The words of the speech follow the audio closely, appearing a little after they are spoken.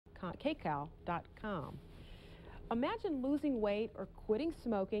KCAL9.com. Imagine losing weight or quitting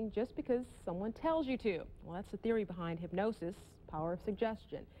smoking just because someone tells you to. Well, that's the theory behind hypnosis, power of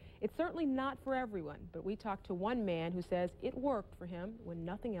suggestion. It's certainly not for everyone, but we talked to one man who says it worked for him when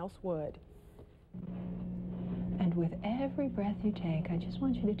nothing else would. And with every breath you take, I just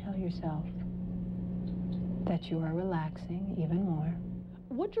want you to tell yourself that you are relaxing even more.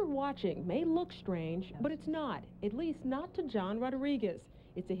 What you're watching may look strange, but it's not, at least not to John Rodriguez.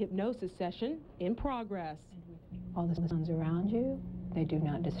 It's a hypnosis session in progress. All the sounds around you, they do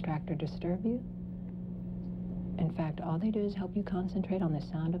not distract or disturb you. In fact, all they do is help you concentrate on the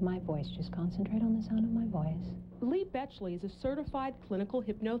sound of my voice. Just concentrate on the sound of my voice. Lee Betchley is a certified clinical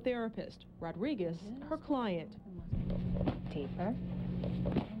hypnotherapist. Rodriguez, her client. Deeper,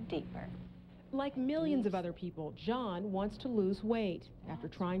 deeper. Like millions of other people, John wants to lose weight. After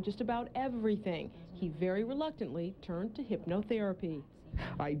trying just about everything, he very reluctantly turned to hypnotherapy.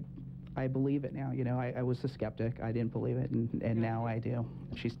 I believe it now. You know, I was a skeptic. I didn't believe it, and now I do.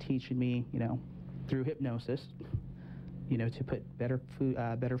 She's teaching me, you know, through hypnosis, you know, to put better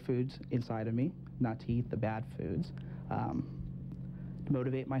foods inside of me, not to eat the bad foods, to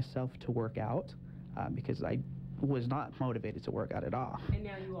motivate myself to work out, because I was not motivated to work out at all. And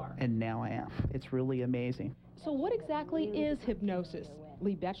now you are. And now I am. It's really amazing. So what exactly is hypnosis?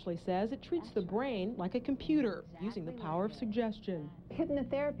 Lee Betchley says it treats the brain like a computer, using the power of suggestion.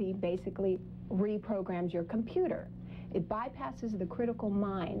 Hypnotherapy basically reprograms your computer. It bypasses the critical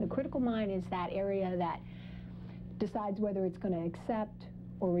mind. The critical mind is that area that decides whether it's going to accept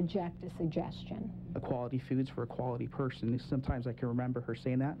or reject a suggestion. Quality foods for a quality person. Sometimes I can remember her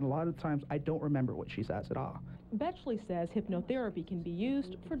saying that, and a lot of times I don't remember what she says at all. Betchley says hypnotherapy can be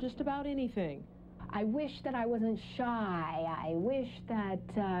used for just about anything. I wish that I wasn't shy. I wish that,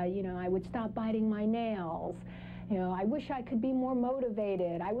 you know, I would stop biting my nails. You know, I wish I could be more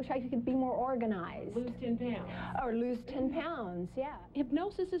motivated. I wish I could be more organized. Lose 10 pounds. Or lose 10 pounds, yeah.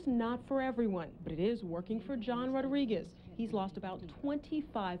 Hypnosis is not for everyone, but it is working for John Rodriguez. He's lost about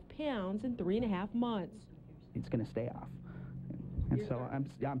 25 pounds in 3.5 months. It's going to stay off. And so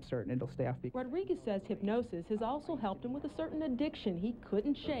I'm certain it'll stay off. Rodriguez says hypnosis has also helped him with a certain addiction he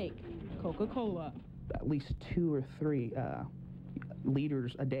couldn't shake, Coca-Cola. At least 2 or 3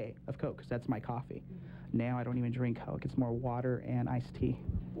 liters a day of Coke, because that's my coffee. Now I don't even drink Coke. It's more water and iced tea.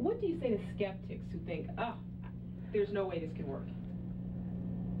 What do you say to skeptics who think, oh, there's no way this can work?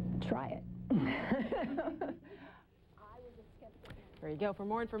 Try it. There you go. For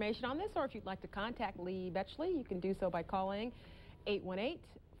more information on this, or if you'd like to contact Lee Betchley, you can do so by calling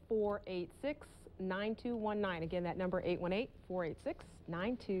 818-486-9219. Again, that number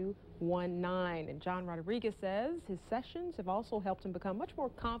 818-486-9219. And John Rodriguez says his sessions have also helped him become much more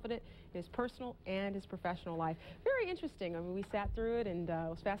confident in his personal and his professional life. Very interesting. I mean, we sat through it, and it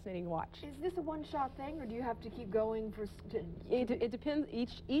was fascinating to watch. Is this a one-shot thing, or do you have to keep going for... It depends.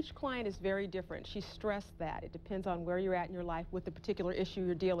 Each client is very different. She stressed that. It depends on where you're at in your life with the particular issue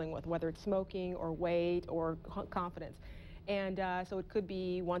you're dealing with, whether it's smoking or weight or confidence. And so it could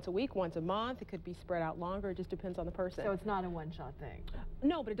be once a week, once a month. It could be spread out longer. It just depends on the person. So it's not a one-shot thing?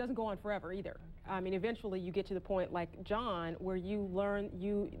 No, but it doesn't go on forever either. I mean, eventually you get to the point like John, where you learn,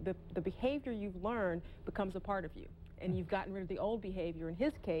 the behavior you've learned becomes a part of you. And you've gotten rid of the old behavior. In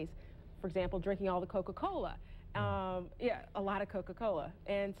his case, for example, drinking all the Coca-Cola. Yeah, a lot of Coca-Cola.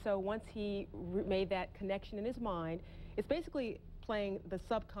 And so once he made that connection in his mind, it's basically playing the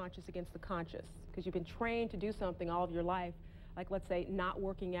subconscious against the conscious, because you've been trained to do something all of your life, like let's say not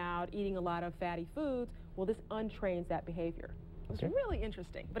working out, eating a lot of fatty foods. Well, this untrains that behavior. It's really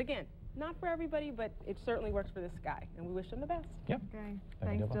interesting. But again, not for everybody, but it certainly works for this guy, and we wish him the best. Yep. Okay.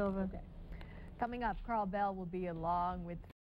 Thanks, Dilva. Okay. Coming up, Carl Bell will be along with